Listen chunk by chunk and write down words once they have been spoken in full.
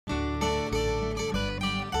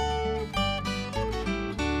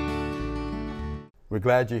We're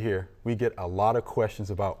glad you're here. We get a lot of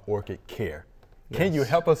questions about orchid care. Yes. Can you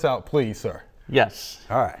help us out, please, sir? Yes.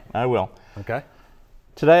 All right. I will. Okay.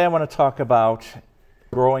 Today I want to talk about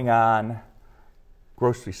growing on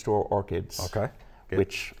grocery store orchids. Okay. Good.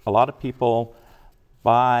 Which a lot of people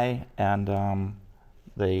buy and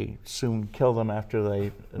they soon kill them after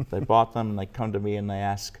they bought them, and they come to me and they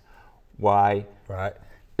ask, why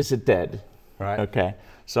is it dead? Right. Okay.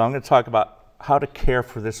 So I'm going to talk about how to care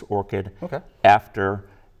for this orchid Okay. after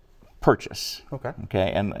purchase. Okay.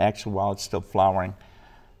 Okay, and actually while it's still flowering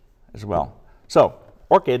as well. So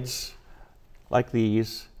orchids like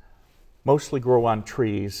these mostly grow on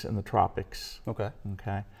trees in the tropics. Okay.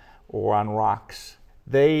 Okay, or on rocks.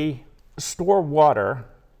 They store water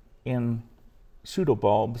in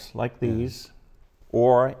pseudobulbs like these,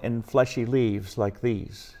 or in fleshy leaves like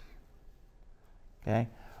these. Okay,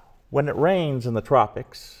 when it rains in the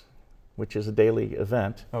tropics, which is a daily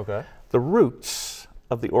event, the roots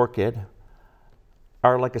of the orchid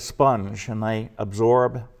are like a sponge and they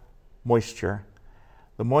absorb moisture.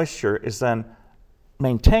 The moisture is then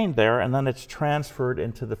maintained there, and then it's transferred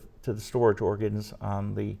into the storage organs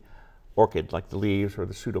on the orchid, like the leaves or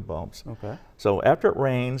the pseudobulbs. Okay. So after it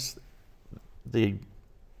rains, the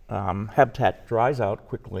habitat dries out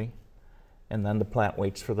quickly, and then the plant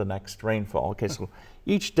waits for the next rainfall. Okay, so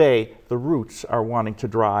each day the roots are wanting to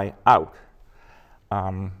dry out.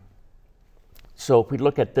 So if we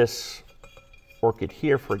look at this orchid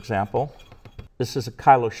here, for example, this is a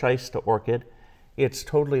Chyloschiста orchid. It's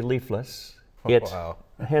totally leafless. It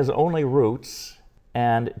has only roots,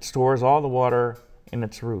 and it stores all the water in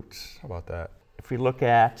its roots. How about that? If we look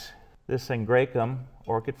at this Angraecum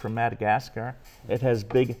orchid from Madagascar, it has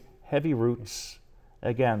big, heavy roots.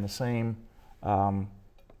 Again, the same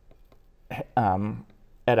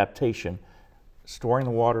adaptation, storing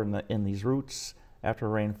the water in these roots after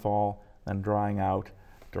rainfall, then drying out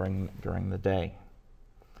during the day.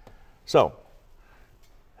 So,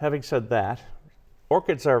 having said that,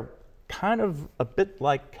 orchids are kind of a bit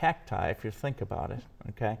like cacti if you think about it.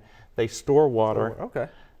 Okay, they store water. Okay.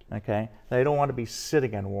 Okay, they don't want to be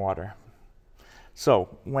sitting in water.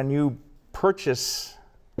 So when you purchase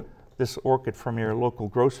this orchid from your local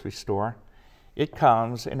grocery store, it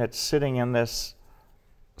comes and it's sitting in this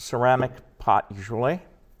ceramic pot usually.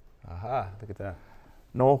 Aha, look at that.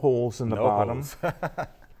 No holes in the bottom.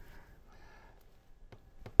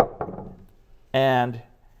 And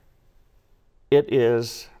it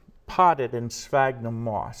is potted in sphagnum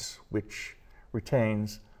moss, which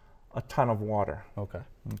retains a ton of water. Okay.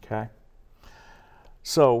 Okay.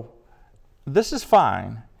 So this is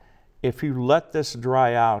fine if you let this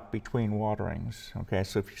dry out between waterings. Okay,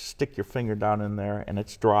 so if you stick your finger down in there and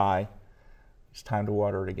it's dry, it's time to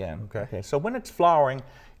water it again. Okay. So when it's flowering,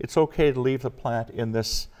 it's okay to leave the plant in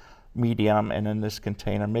this medium and in this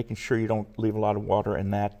container, making sure you don't leave a lot of water in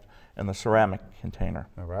the ceramic container.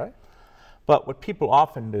 All right. But what people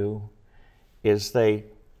often do is they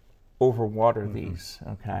overwater these,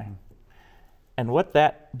 okay? And what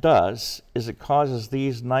that does is it causes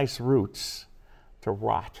these nice roots to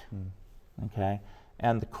rot, okay?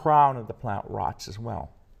 And the crown of the plant rots as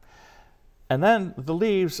well. And then the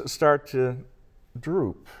leaves start to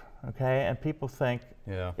droop, okay? And people think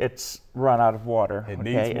it's run out of water. It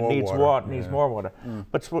needs more water.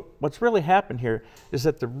 But what's really happened here is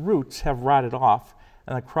that the roots have rotted off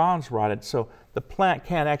and the crown's rotted, so the plant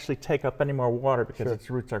can't actually take up any more water because its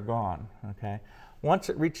roots are gone, okay? Once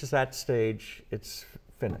it reaches that stage, it's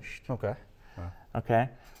finished. Okay. Okay?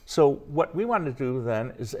 So what we want to do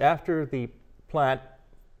then is after the plant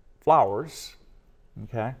flowers,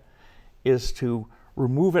 okay, is to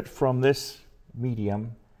remove it from this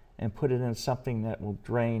medium and put it in something that will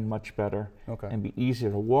drain much better and be easier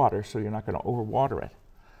to water, so you're not going to overwater it.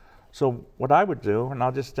 So what I would do, and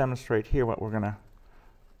I'll just demonstrate here what we're going to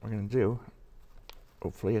do,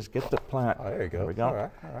 hopefully, is get the plant. Oh, there you go. There we go. All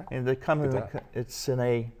right. And they come in. It's in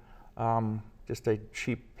a just a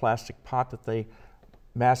cheap plastic pot that they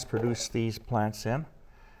mass produce these plants in.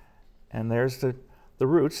 And there's the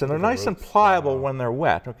roots, and they're nice and pliable when they're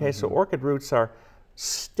wet. Okay, so orchid roots are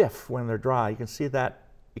stiff when they're dry. You can see that.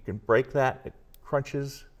 You can break that. It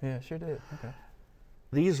crunches. Yeah, sure did. Okay.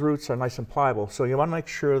 These roots are nice and pliable, so you want to make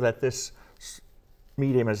sure that this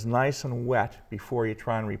medium is nice and wet before you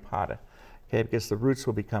try and repot it, okay? Because the roots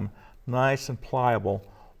will become nice and pliable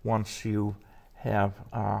once you have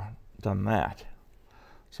done that.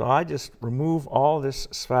 So I just remove all this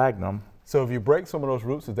sphagnum. So if you break some of those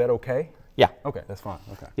roots, is that okay? Yeah. Okay, that's fine.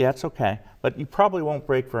 Okay. Yeah, it's okay, but you probably won't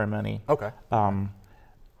break very many. Okay.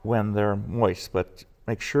 When they're moist, but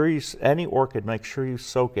make sure any orchid, make sure you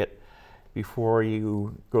soak it before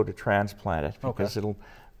you go to transplant it, because it'll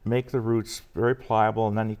make the roots very pliable,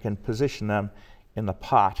 and then you can position them in the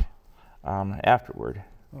pot afterward.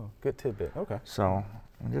 Oh, good tidbit. Okay. So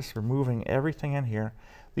I'm just removing everything in here.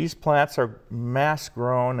 These plants are mass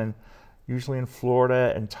grown, and usually in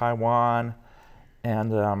Florida and Taiwan,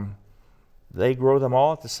 and they grow them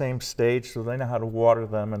all at the same stage, so they know how to water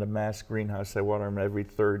them in a mass greenhouse. They water them every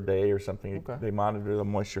third day or something. Okay. They monitor the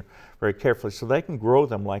moisture very carefully, so they can grow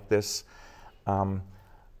them like this.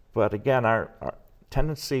 But again, our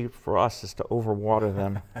tendency for us is to overwater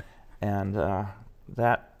them, and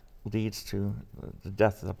that leads to the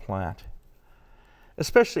death of the plant.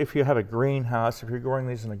 Especially if you have a greenhouse. If you're growing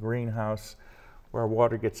these in a greenhouse where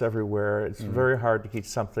water gets everywhere, it's very hard to keep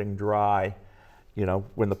something dry, you know,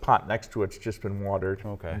 when the pot next to it's just been watered.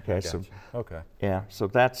 Okay. Okay. So yeah. So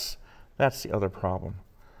that's the other problem.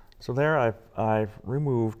 So there, I've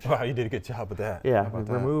removed. Wow, you did a good job with that. Yeah, we've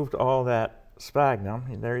removed all that sphagnum.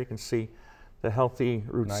 And there you can see the healthy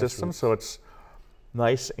root system. Roots. So it's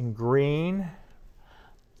nice and green.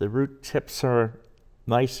 The root tips are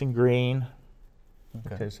nice and green.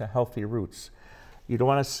 Okay, so healthy roots. You don't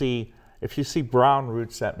want to see, if you see brown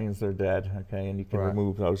roots, that means they're dead, okay, and you can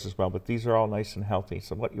remove those as well. But these are all nice and healthy.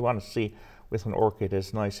 So what you want to see with an orchid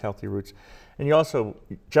is nice, healthy roots. And you also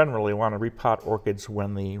generally want to repot orchids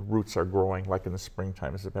when the roots are growing, like in the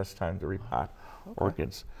springtime is the best time to repot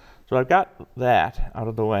orchids. So I've got that out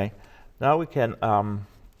of the way. Now we can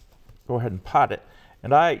go ahead and pot it.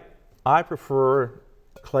 And I prefer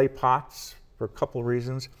clay pots for a couple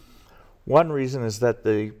reasons. One reason is that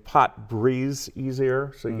the pot breathes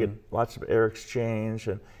easier, so you get lots of air exchange,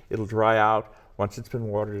 and it'll dry out. Once it's been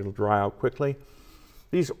watered, it'll dry out quickly.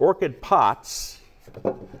 These orchid pots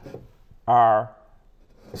are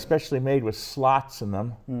especially made with slots in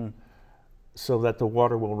them so that the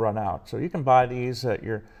water will run out. So you can buy these at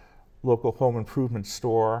your local home improvement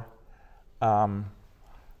store.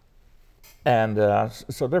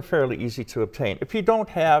 So they're fairly easy to obtain. If you don't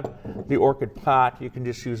have the orchid pot, you can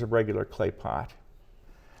just use a regular clay pot.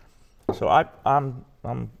 So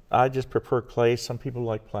I just prefer clay. Some people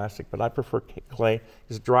like plastic, but I prefer clay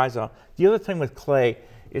because it dries out. The other thing with clay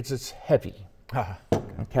is it's heavy,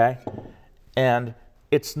 okay? And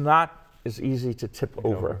it's not as easy to tip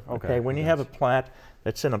over, okay? When you have a plant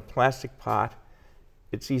that's in a plastic pot,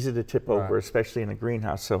 it's easy to tip over, especially in a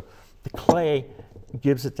greenhouse. So the clay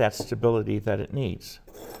gives it that stability that it needs.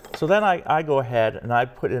 So then I go ahead and I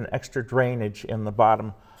put in extra drainage in the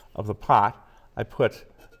bottom of the pot. I put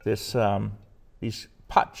this, these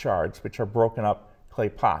pot shards, which are broken up clay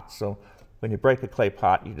pots. So when you break a clay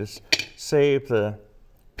pot, you just save the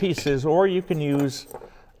pieces, or you can use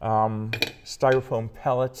styrofoam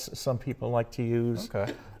pellets, some people like to use.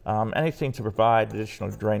 Anything to provide additional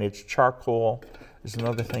drainage. Charcoal is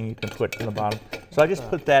another thing you can put in the bottom. So I just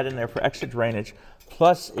put that in there for extra drainage.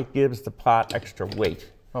 Plus, it gives the pot extra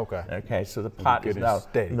weight. Okay, so the pot is now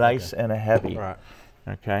nice and heavy.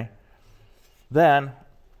 Okay. Then,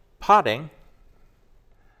 potting,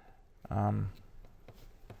 I'm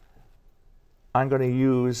going to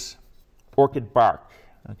use orchid bark,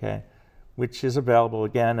 okay, which is available,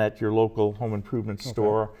 again, at your local home improvement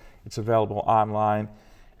store. It's available online.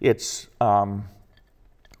 It's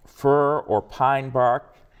fir or pine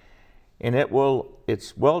bark, and it's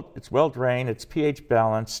well drained, it's pH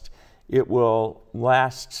balanced, it will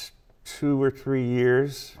last 2 or 3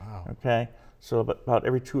 years. Okay, so about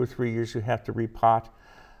every 2 or 3 years you have to repot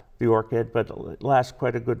the orchid, but it lasts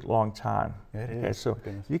quite a good long time. Okay, so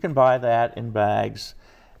you can buy that in bags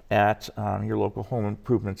at your local home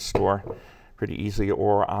improvement store pretty easily,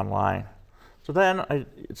 or online. So then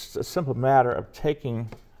it's a simple matter of taking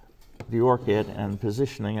the orchid and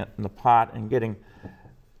positioning it in the pot and getting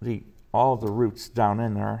all of the roots down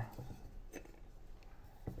in there.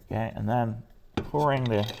 Okay, and then pouring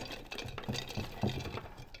the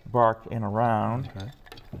bark in around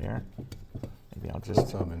there. Maybe I'll just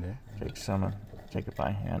take some and take it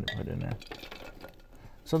by hand and put it in there.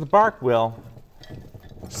 So the bark will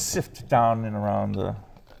sift down and around the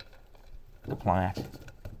plant.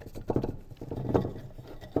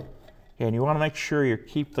 And you want to make sure you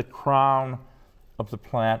keep the crown of the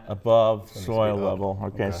plant above soil level,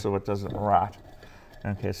 so it doesn't rot.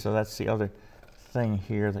 Okay, so that's the other thing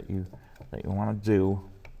here that you want to do.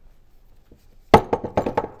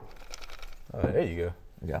 There you go.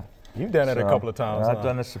 Yeah. You've done it a couple of times. I've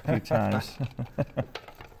done this a few times.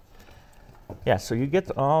 Yeah, so you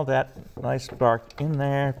get all that nice bark in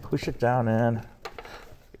there, push it down in,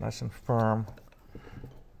 nice and firm.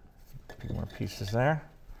 A few more pieces there.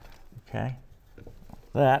 Okay,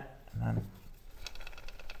 that, and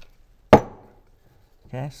then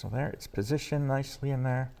Okay, so there, it's positioned nicely in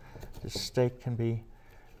there. The stake can be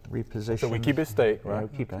repositioned. So we keep it staked, right?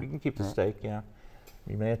 You can keep the stake, yeah.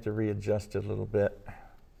 You may have to readjust it a little bit.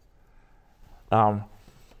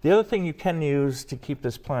 The other thing you can use to keep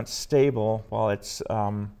this plant stable while it's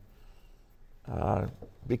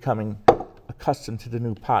becoming accustomed to the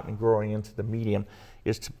new pot and growing into the medium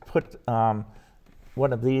is to put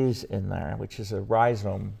one of these in there, which is a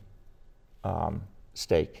rhizome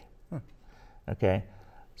stake. Okay,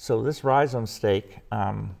 so this rhizome stake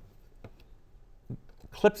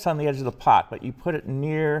clips on the edge of the pot, but you put it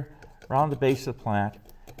near around the base of the plant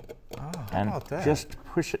and just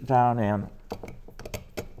push it down in.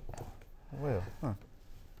 Well,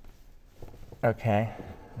 okay,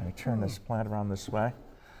 let me turn this plant around this way.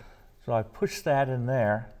 So I push that in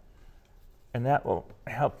there, and that will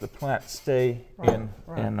help the plant stay in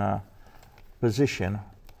position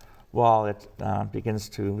while it begins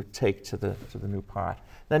to take to the new pot.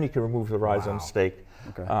 Then you can remove the rhizome stake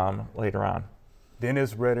later on. Then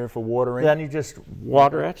it's ready for watering? Then you just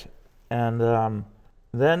water it, and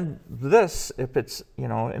then this, if it's, you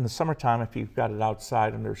know, in the summertime, if you've got it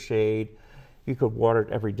outside under shade, you could water it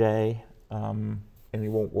every day, and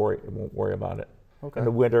you won't worry about it. Okay. In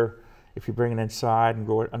the winter, if you bring it inside and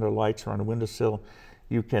grow it under lights or on a windowsill,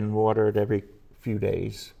 you can water it every few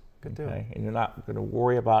days. Good deal. Okay? And you're not going to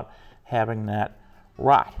worry about having that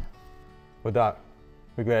rot. Well, Doc,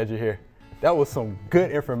 we're glad you're here. That was some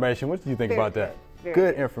good information. What did you think about that?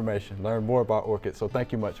 Good information. Learn more about orchids. So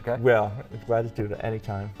thank you much, okay? Well, glad to do it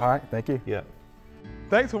anytime. All right, thank you. Yeah.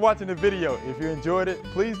 Thanks for watching the video. If you enjoyed it,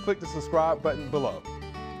 please click the subscribe button below.